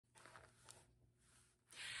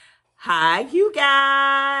Hi, you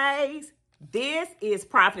guys. This is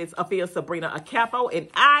Prophetess Sabrina Acapo, and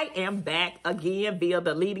I am back again via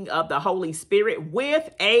the leading of the Holy Spirit with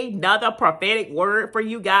another prophetic word for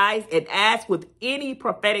you guys. And as with any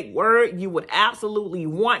prophetic word, you would absolutely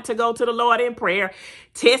want to go to the Lord in prayer,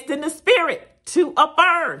 testing the spirit to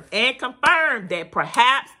affirm and confirm that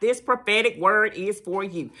perhaps this prophetic word is for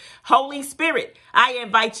you. Holy Spirit, I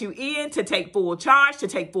invite you in to take full charge, to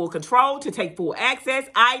take full control, to take full access.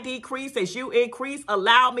 I decrease as you increase.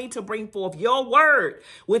 Allow me to bring forth your word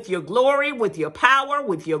with your glory, with your power,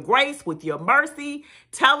 with your grace, with your mercy,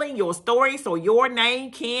 telling your story so your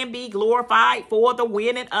name can be glorified for the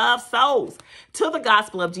winning of souls. To the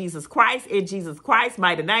gospel of Jesus Christ, in Jesus Christ's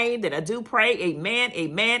mighty name that I do pray. Amen,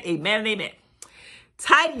 amen, amen, amen.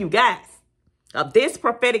 Title, you guys, of this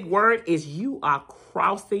prophetic word is you are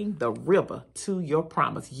crossing the river to your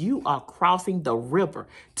promise. You are crossing the river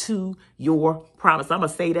to your promise. I'm going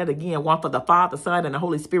to say that again, one for the Father, Son, and the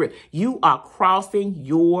Holy Spirit. You are crossing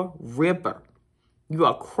your river. You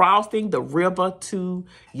are crossing the river to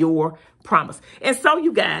your promise. And so,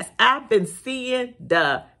 you guys, I've been seeing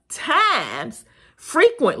the times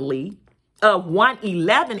frequently of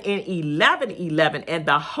 1:11 and 11:11, and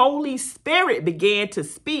the Holy Spirit began to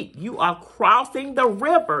speak. You are crossing the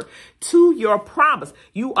river to your promise.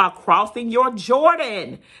 You are crossing your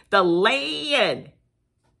Jordan, the land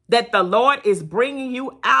that the Lord is bringing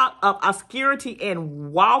you out of obscurity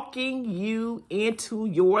and walking you into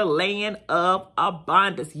your land of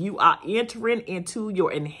abundance. You are entering into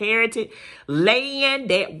your inherited land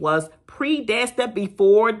that was predestined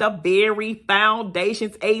before the very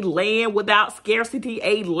foundations, a land without scarcity,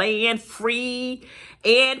 a land free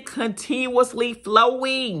and continuously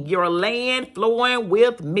flowing. Your land flowing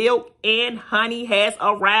with milk and honey has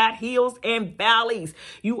arrived, hills and valleys.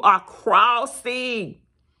 You are crossing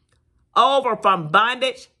over from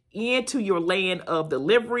bondage into your land of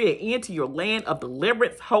delivery and into your land of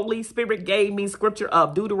deliverance. Holy Spirit gave me scripture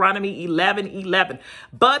of Deuteronomy 11:11.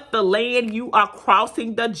 But the land you are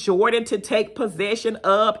crossing the Jordan to take possession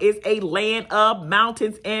of is a land of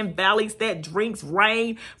mountains and valleys that drinks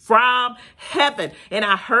rain from heaven. And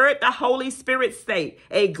I heard the Holy Spirit say,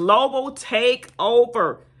 a global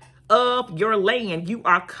takeover of your land. You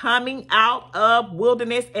are coming out of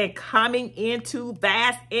wilderness and coming into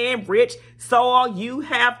vast and rich soil. You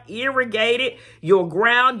have irrigated your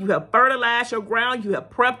ground. You have fertilized your ground. You have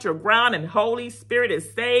prepped your ground. And Holy Spirit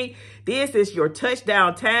is saying, this is your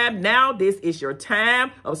touchdown time. Now this is your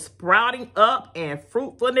time of sprouting up and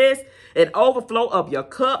fruitfulness and overflow of your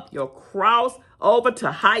cup, your cross over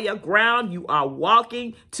to higher ground. You are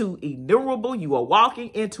walking to innumerable. You are walking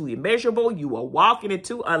into immeasurable. You are walking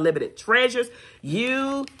into unlimited treasures.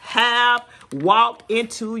 You have walked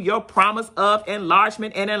into your promise of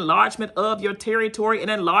enlargement and enlargement of your territory and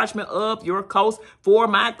enlargement of your coast for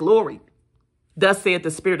my glory. Thus saith the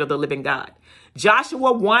Spirit of the living God.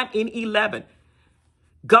 Joshua 1:11.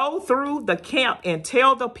 Go through the camp and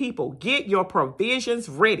tell the people, get your provisions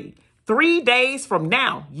ready. 3 days from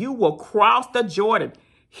now, you will cross the Jordan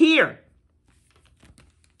here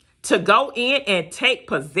to go in and take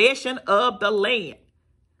possession of the land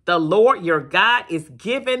the Lord your God is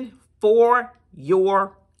giving for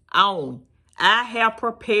your own. I have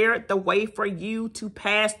prepared the way for you to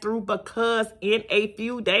pass through, because in a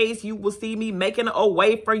few days you will see me making a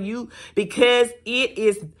way for you, because it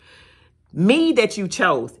is me that you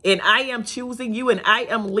chose, and I am choosing you, and I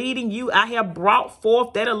am leading you. I have brought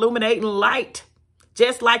forth that illuminating light,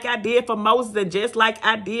 just like I did for Moses and just like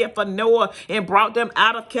I did for Noah, and brought them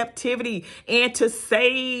out of captivity and to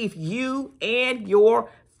save you and your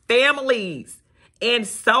families and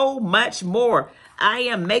so much more. I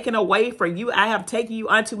am making a way for you. I have taken you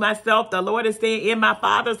unto myself. The Lord is saying, in my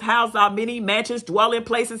Father's house are many mansions, dwelling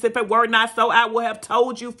places. If it were not so, I will have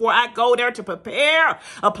told you, for I go there to prepare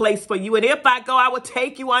a place for you. And if I go, I will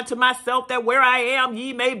take you unto myself, that where I am,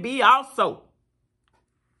 ye may be also.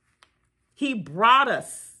 He brought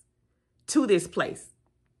us to this place,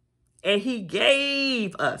 and he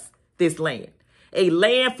gave us this land. A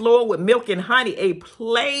land flowing with milk and honey, a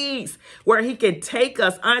place where he can take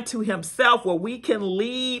us unto himself, where we can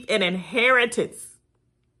leave an inheritance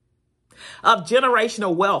of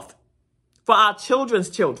generational wealth for our children's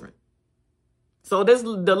children. So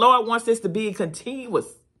the Lord wants this to be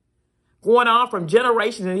continuous, going on from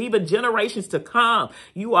generations and even generations to come.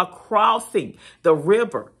 You are crossing the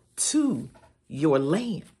river to your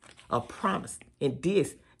land of promise. And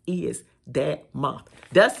this is that month.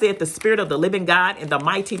 Thus saith the Spirit of the living God, in the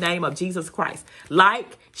mighty name of Jesus Christ.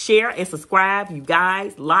 Like, share, and subscribe, you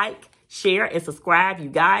guys. Like, share, and subscribe, you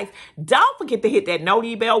guys. Don't forget to hit that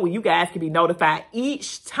noti bell where you guys can be notified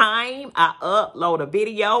each time I upload a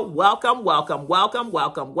video. Welcome, welcome, welcome,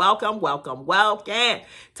 welcome, welcome, welcome, welcome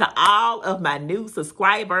to all of my new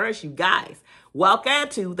subscribers, you guys. Welcome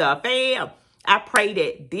to the fam. I pray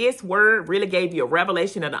that this word really gave you a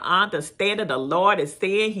revelation and an understanding. The Lord is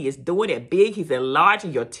saying he is doing it big. He's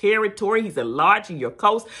enlarging your territory. He's enlarging your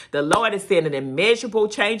coast. The Lord is saying an immeasurable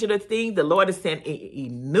change of the thing. The Lord is saying an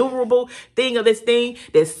innumerable thing of this thing.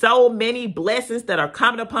 There's so many blessings that are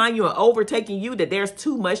coming upon you and overtaking you that there's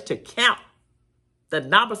too much to count. The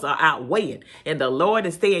numbers are outweighing. And the Lord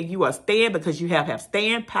is saying you are stand because you have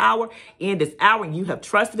stand power in this hour. And you have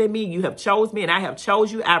trusted in me. You have chose me and I have chose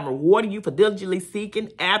you. I'm rewarding you for diligently seeking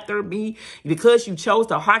after me. Because you chose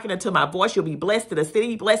to hearken unto my voice, you'll be blessed in the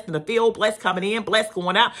city, blessed in the field, blessed coming in, blessed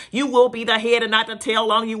going out. You will be the head and not the tail.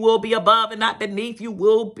 Long you will be above and not beneath. You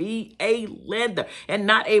will be a lender and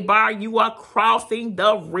not a bar. You are crossing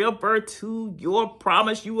the river to your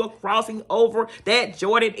promise. You are crossing over that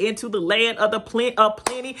Jordan into the land of the plenty.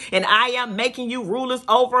 And I am making you rulers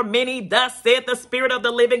over many. Thus said the Spirit of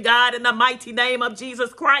the living God in the mighty name of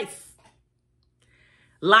Jesus Christ.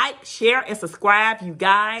 Like, share, and subscribe, you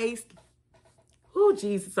guys. Oh,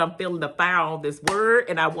 Jesus, I'm feeling the fire on this word,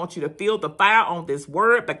 and I want you to feel the fire on this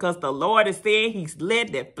word because the Lord is saying he's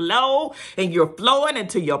letting it flow, and you're flowing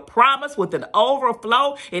into your promise with an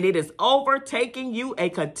overflow, and it is overtaking you a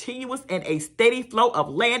continuous and a steady flow of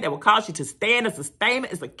land that will cause you to stand in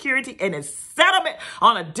sustainment and security and in settlement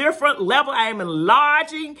on a different level. I am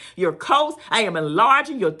enlarging your coast. I am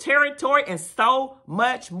enlarging your territory, and so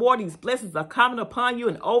much more. These blessings are coming upon you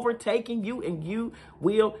and overtaking you, and you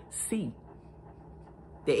will see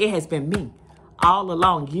that it has been me all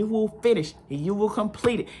along. You will finish and you will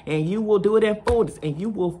complete it and you will do it in fullness and you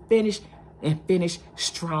will finish and finish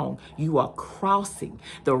strong. You are crossing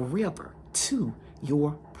the river to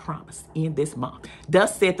your promise in this month.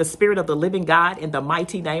 Thus said the Spirit of the living God in the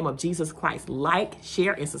mighty name of Jesus Christ. Like,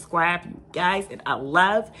 share, and subscribe, you guys. And I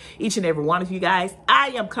love each and every one of you guys. I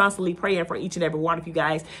am constantly praying for each and every one of you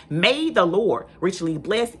guys. May the Lord richly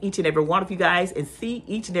bless each and every one of you guys and see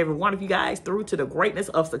each and every one of you guys through to the greatness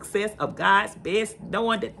of success of God's best,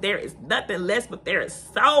 knowing that there is nothing less, but there is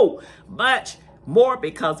so much more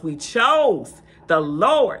because we chose the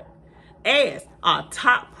Lord as our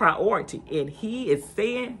top priority. And he is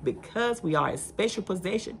saying because we are his special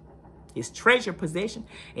possession, his treasure possession,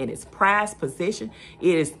 and his prized possession,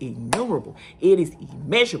 it is innumerable, it is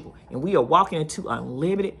immeasurable, and we are walking into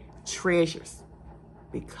unlimited treasures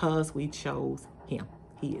because we chose him.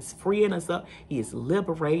 He is freeing us up. He is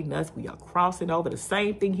liberating us. We are crossing over. The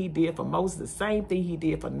same thing he did for Moses, the same thing he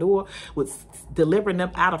did for Noah, was delivering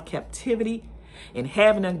them out of captivity and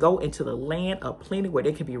having them go into the land of plenty where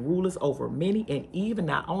they can be rulers over many, and even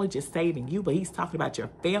not only just saving you, but he's talking about your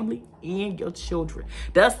family and your children.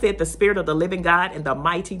 Thus said the Spirit of the living God in the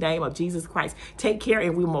mighty name of Jesus Christ. Take care,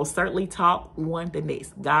 and we will most certainly talk on the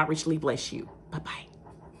next. God richly bless you. Bye-bye.